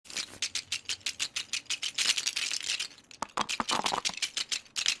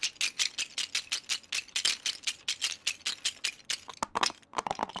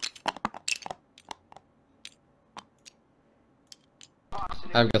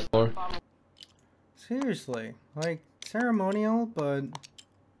I've got 4. Seriously, like ceremonial, but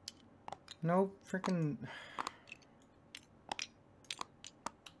no freaking.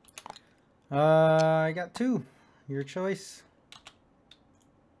 I got 2. Your choice.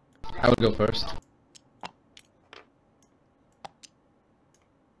 I would go first.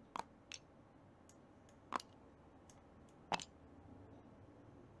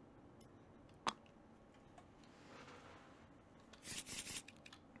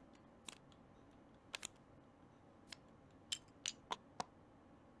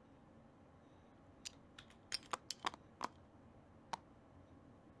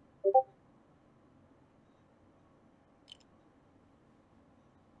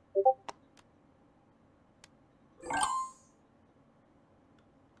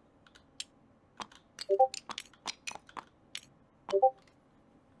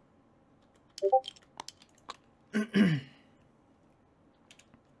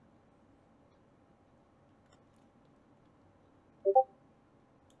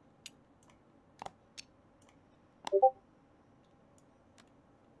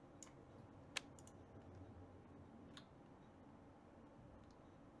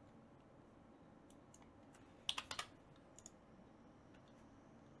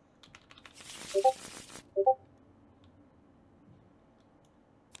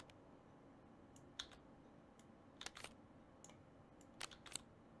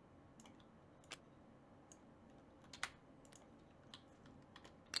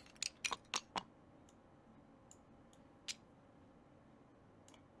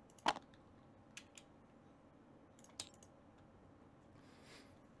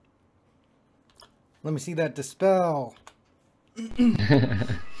 Let me see that dispel.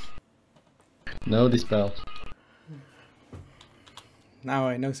 No dispel. Now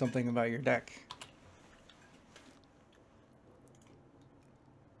I know something about your deck.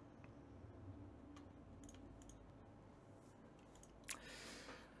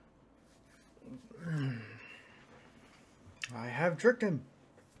 I have tricked him.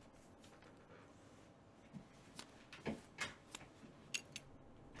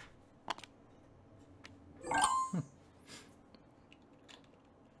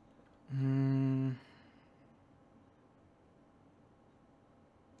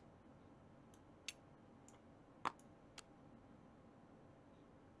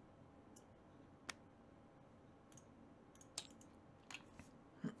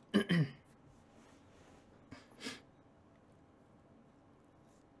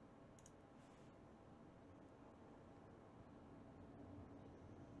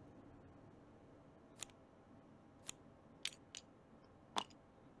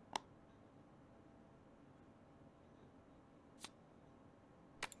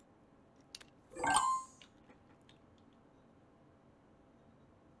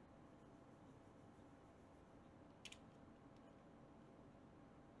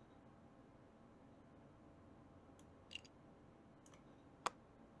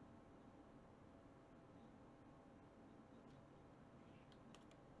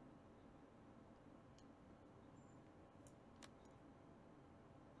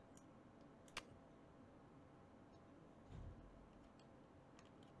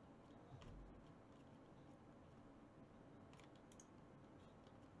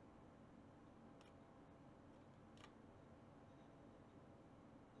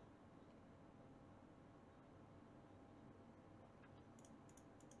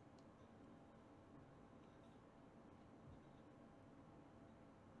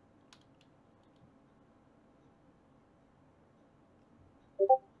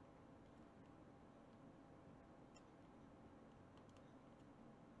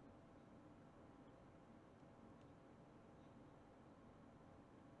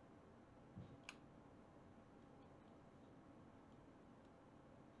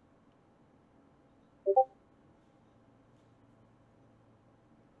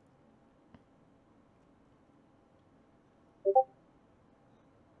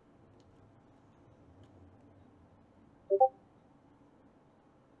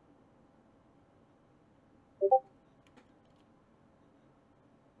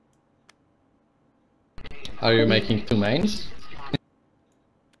 Are you making 2 mains?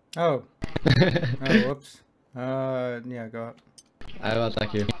 Oh. Oh, whoops. Yeah, go up. I will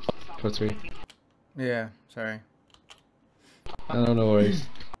attack you for 3. Yeah, sorry. No, no worries.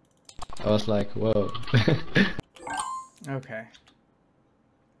 I was like, whoa. Okay.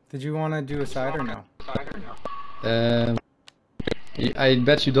 Did you want to do a side or no? I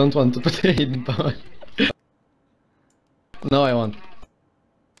bet you don't want to put a hidden power. No, I want.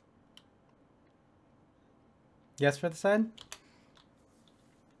 Yes for the side?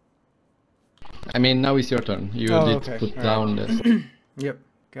 I mean, now it's your turn. You Oh, need to okay. put All down right. this. Yep,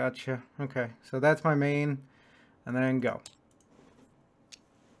 gotcha. Okay, so that's my main, and then go.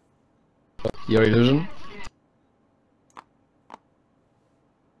 Your illusion.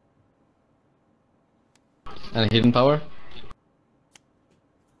 And hidden power.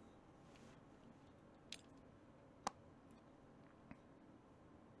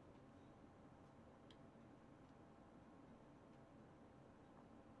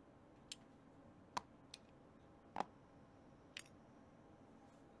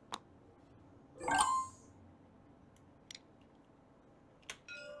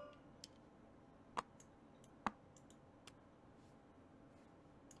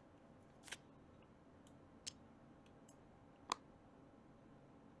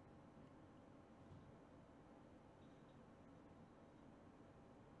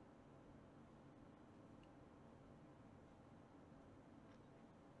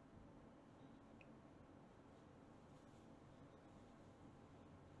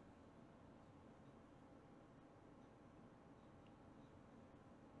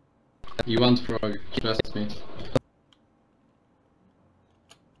 You want frog, trust me.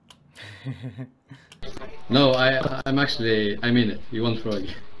 No, I mean it. You want frog.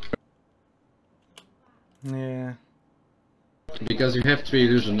 Yeah. Because you have 3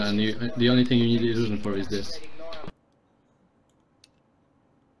 illusion and the only thing you need illusion for is this.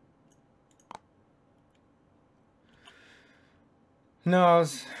 No, I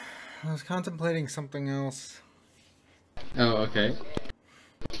was contemplating something else. Oh, okay.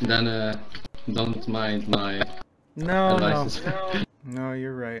 Then don't mind my No, advices. no,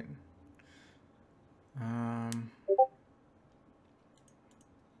 you're right. Um.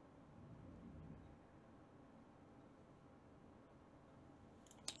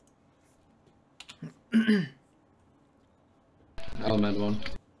 I'll mad one.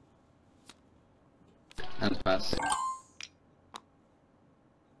 And pass.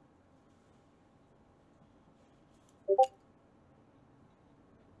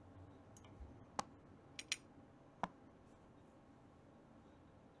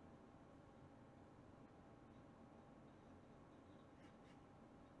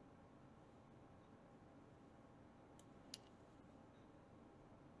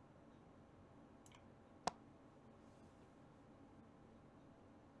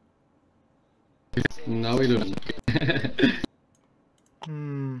 No illusion.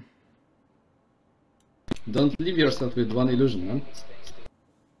 Hmm. Don't leave yourself with 1 illusion, man.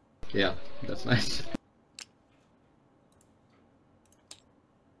 Yeah, that's nice.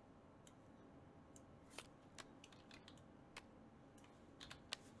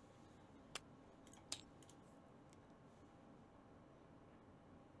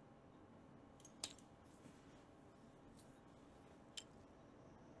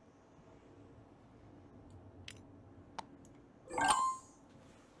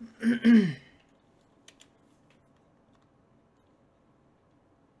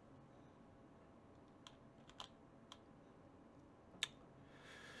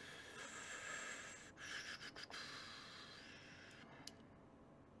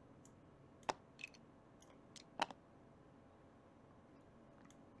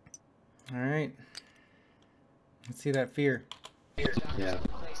 All right. Let's see that fear. Yeah.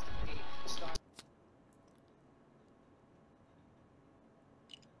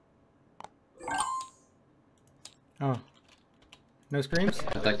 Oh. No screams?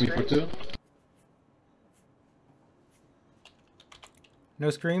 Attack me for 2. No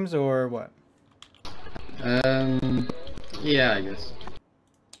screams or what? Yeah, I guess.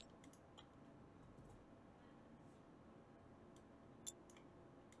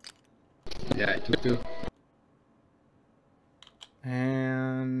 Yeah, I took 2.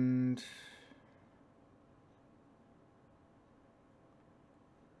 And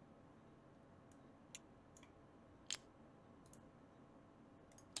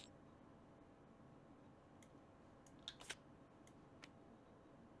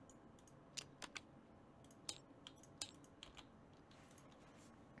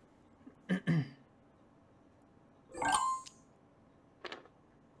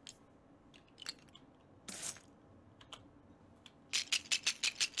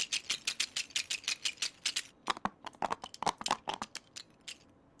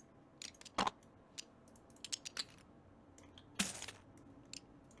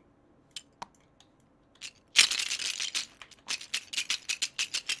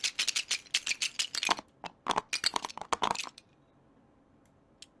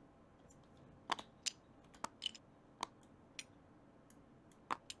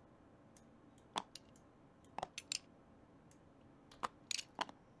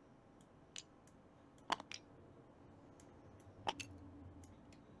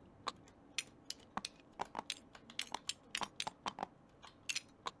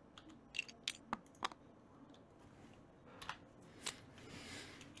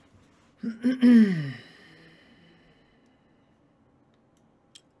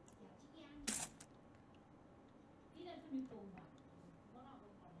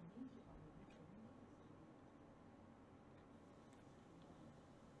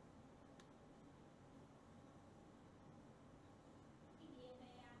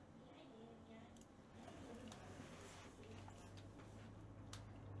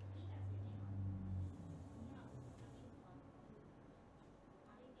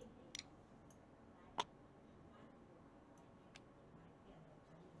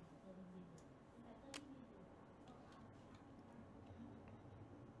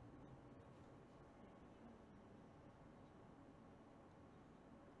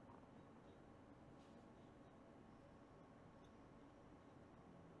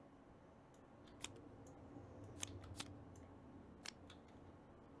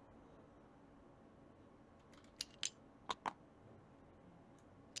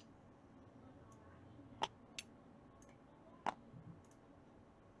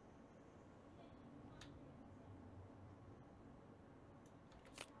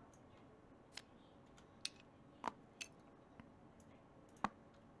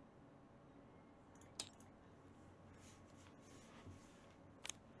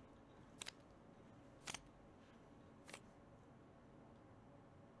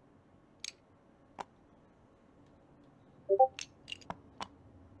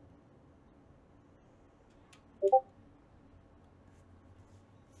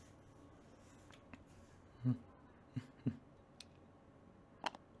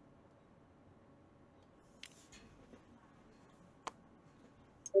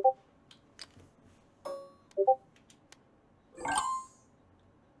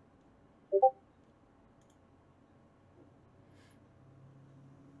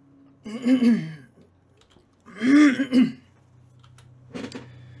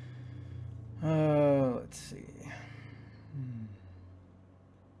Let's see.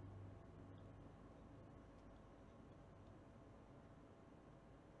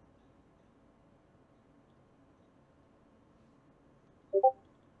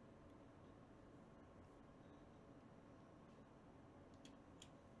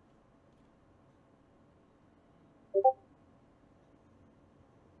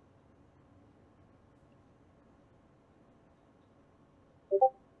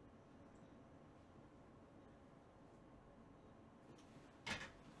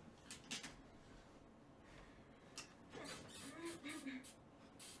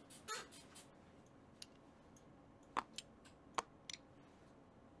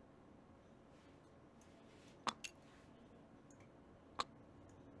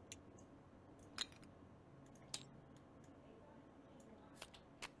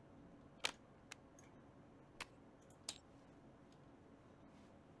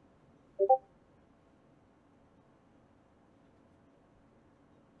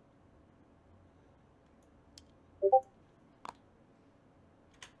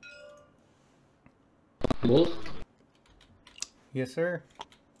 Wolf? Yes, sir.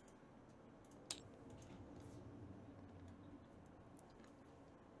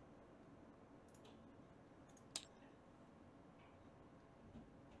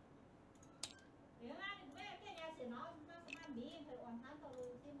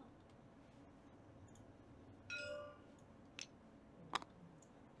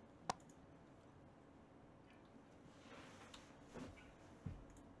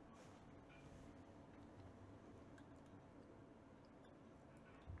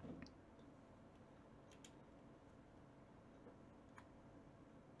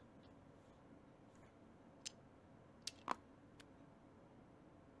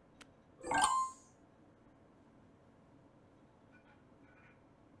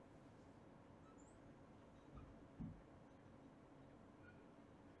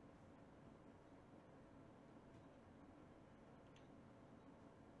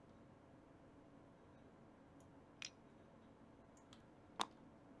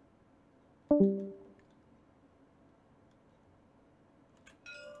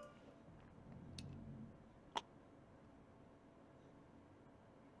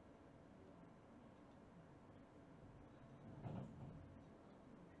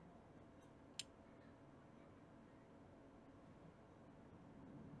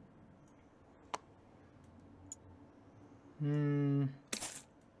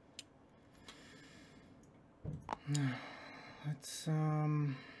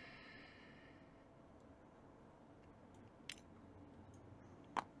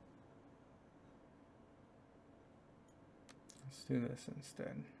 Let's do this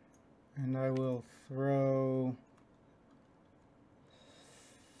instead. And I will throw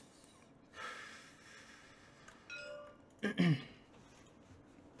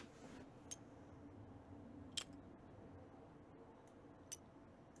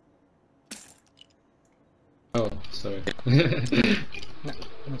Oh, sorry.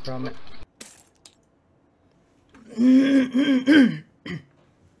 No problem.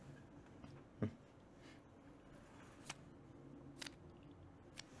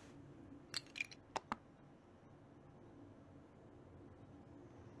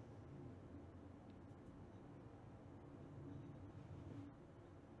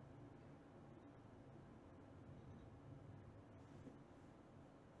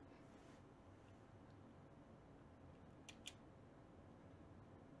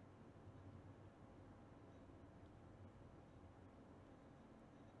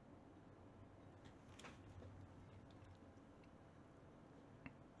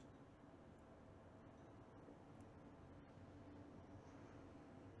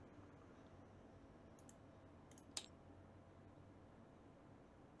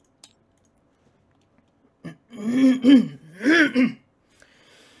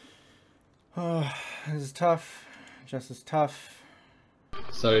 Oh, this is tough. Just as tough.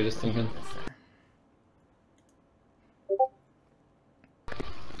 Sorry, just thinking.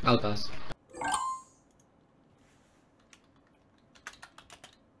 I'll pass.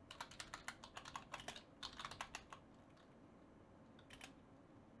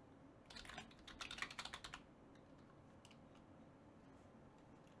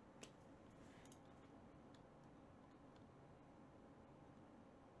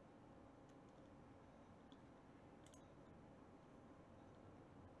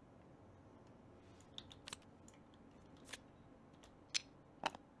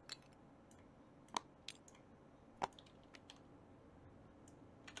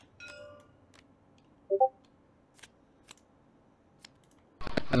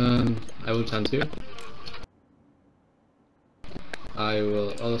 I will chance you. I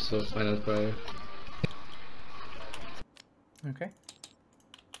will also final prayer. Okay.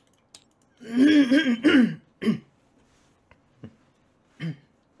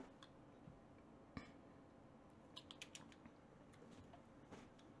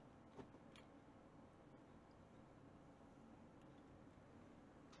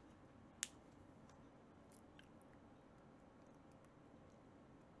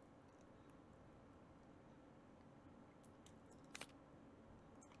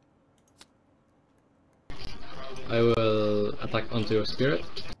 I will attack onto your spirit.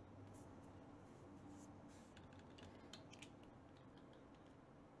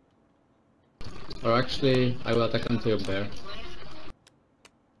 Or actually, I will attack onto your bear.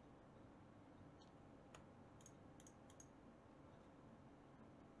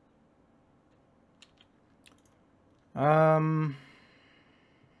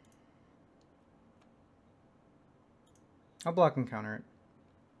 I'll block and counter it.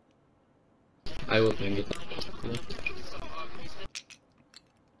 I will ping it.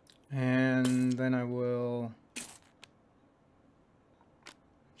 And then I will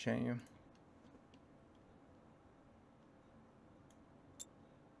chain you.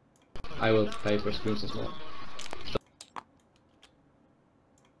 I will pay for screens as well.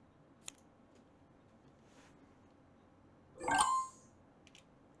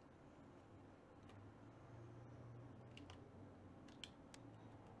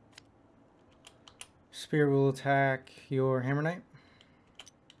 Spear will attack your Hammer Knight.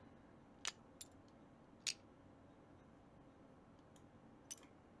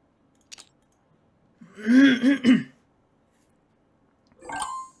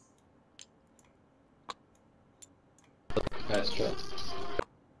 That's true.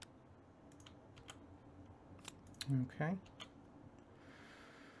 Okay.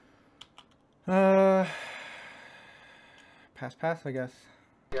 Pass, I guess.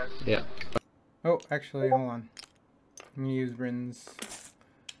 Yeah. Oh, actually, hold on. I'm gonna use Rin's.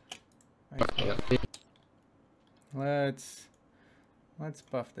 Yeah. Let's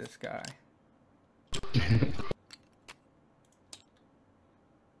buff this guy.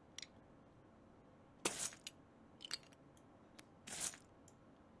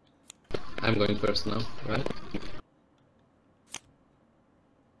 I'm going first now, right?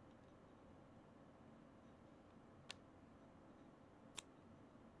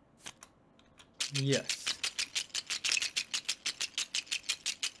 Yes.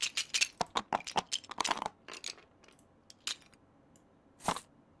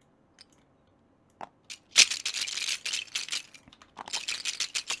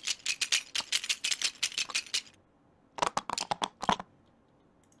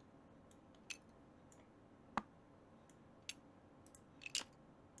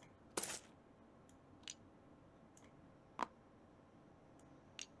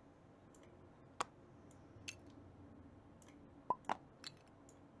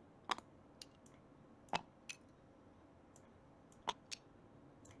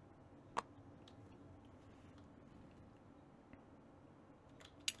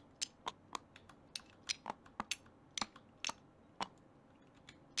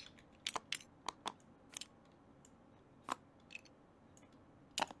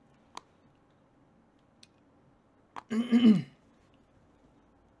 Chance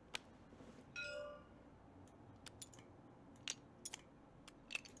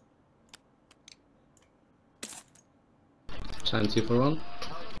you for one.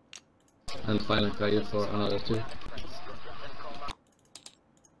 And final try you for another 2.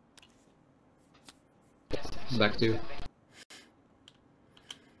 Back to you.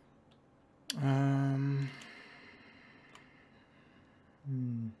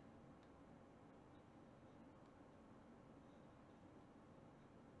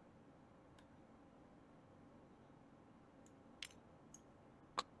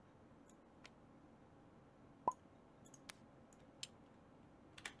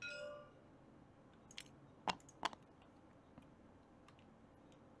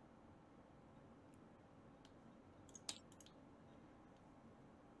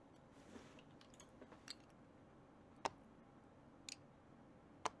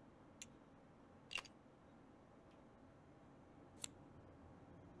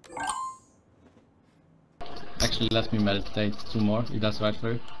 Actually, let me meditate 2 more, if that's right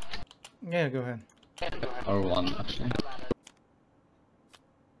for you. Yeah, go ahead. Or 1, actually.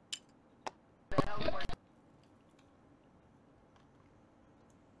 Yeah.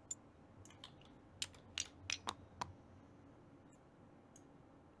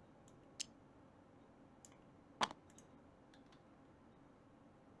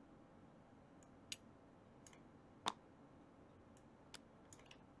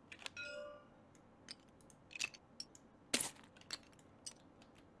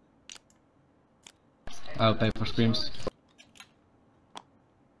 I'll pay for screams.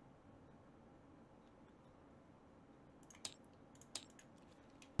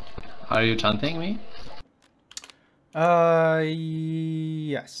 Are you chanting me?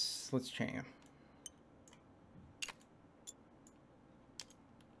 Yes. Let's chant.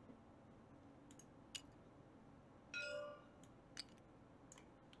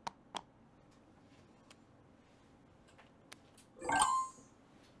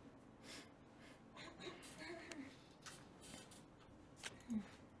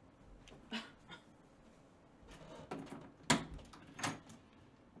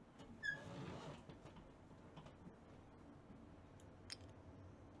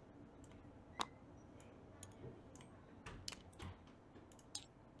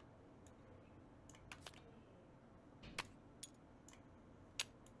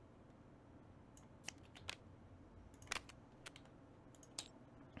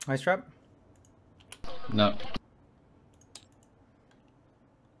 Ice trap? No.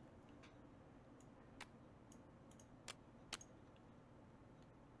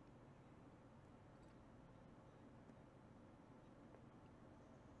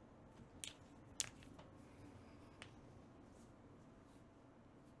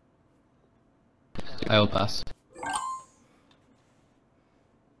 I will pass.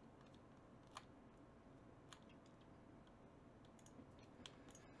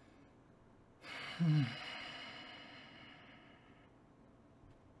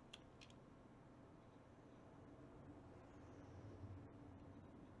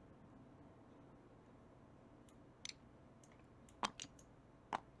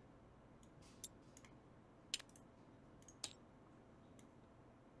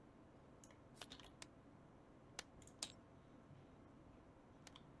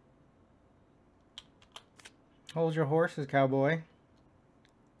 Hold your horses, cowboy.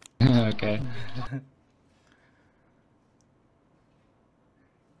 Okay.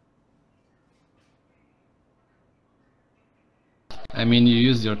 I mean, you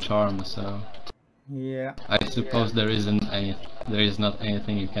used your charm, so Yeah. I suppose there is not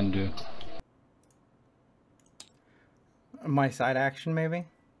anything you can do. My side action, maybe?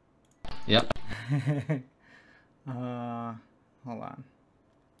 Yep. Hold on.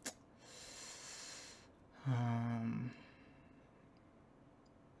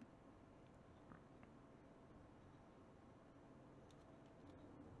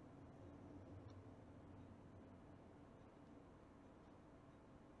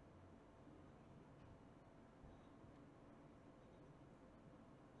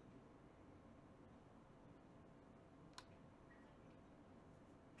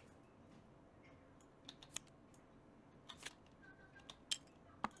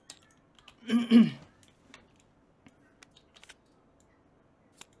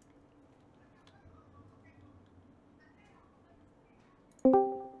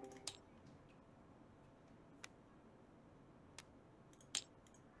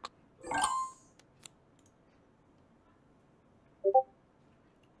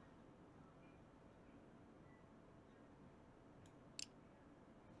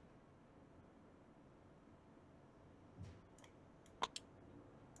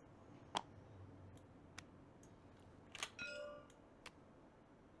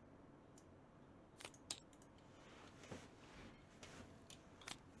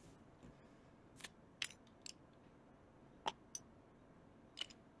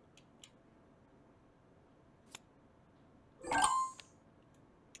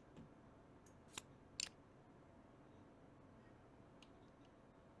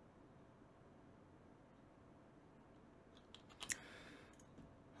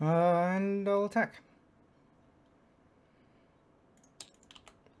 And I'll attack.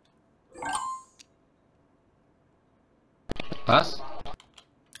 Pass.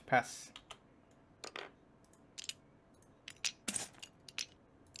 Pass.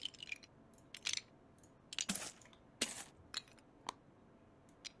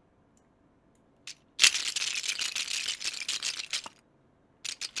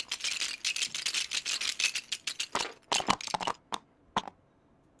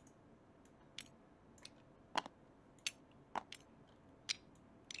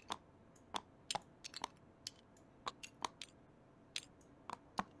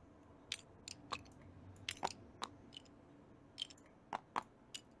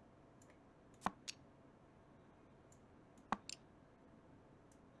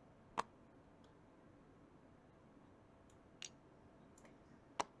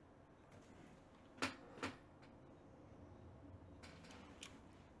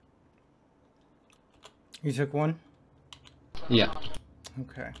 You took one? Yeah.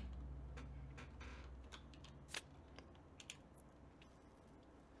 Okay.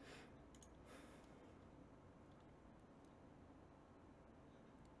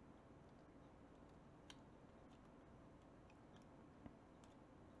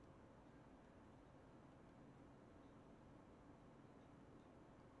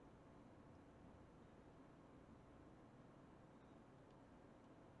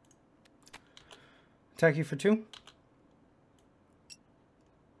 Attack you for 2.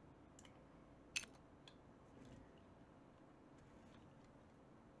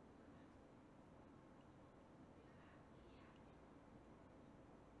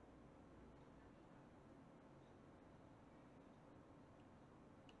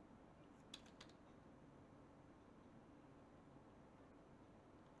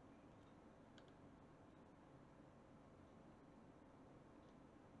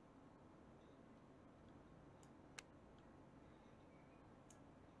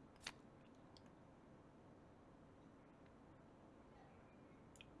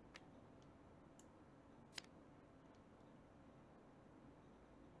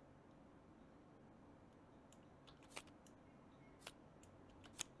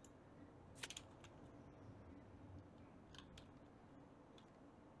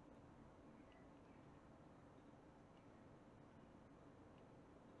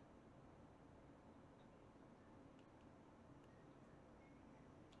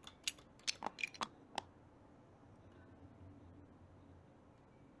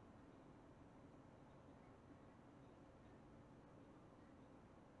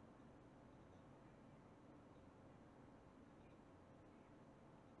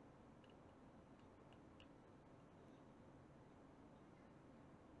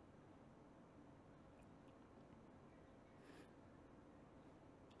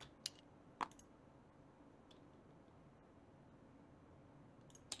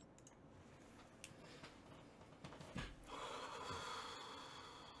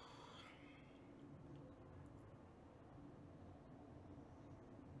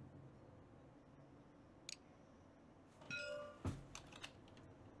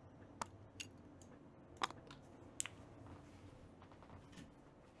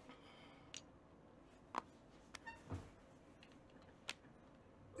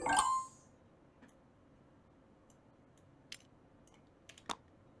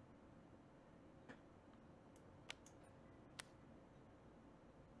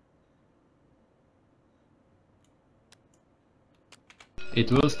 It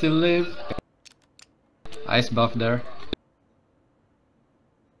will still live. Ice buff there.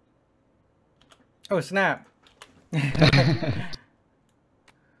 Oh, snap.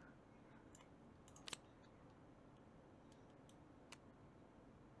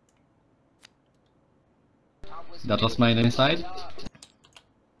 That was mine inside.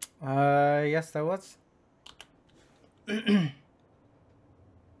 Yes, that was.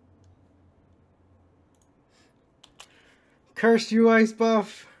 Cursed you, ice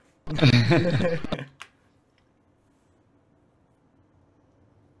buff.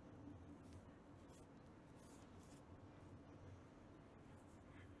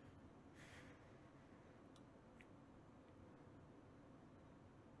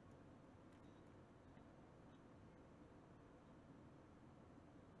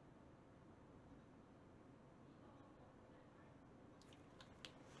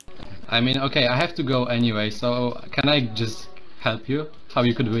 I mean, okay, I have to go anyway, so can I just help you? How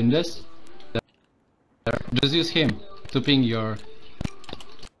you could win this? Just use him to ping your...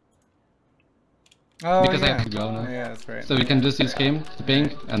 Oh, because yeah. I have to go now. Yeah, that's right. So we can just use him to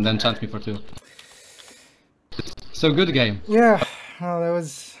ping and then chant me for 2. So good game. Yeah, well, that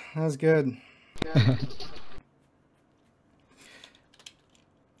was That was good.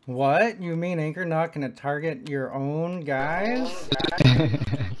 What? You mean Anchor not gonna target your own guys?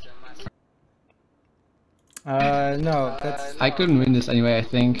 No, that's... I couldn't win this anyway, I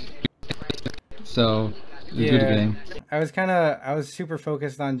think. So, it's a good game. I was super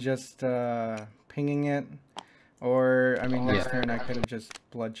focused on just pinging it. Or, I mean, next turn I could have just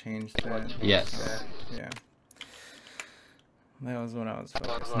blood changed it. Yes. So, yeah. That was what I was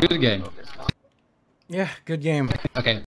focused on. Good game. Yeah, good game. Okay.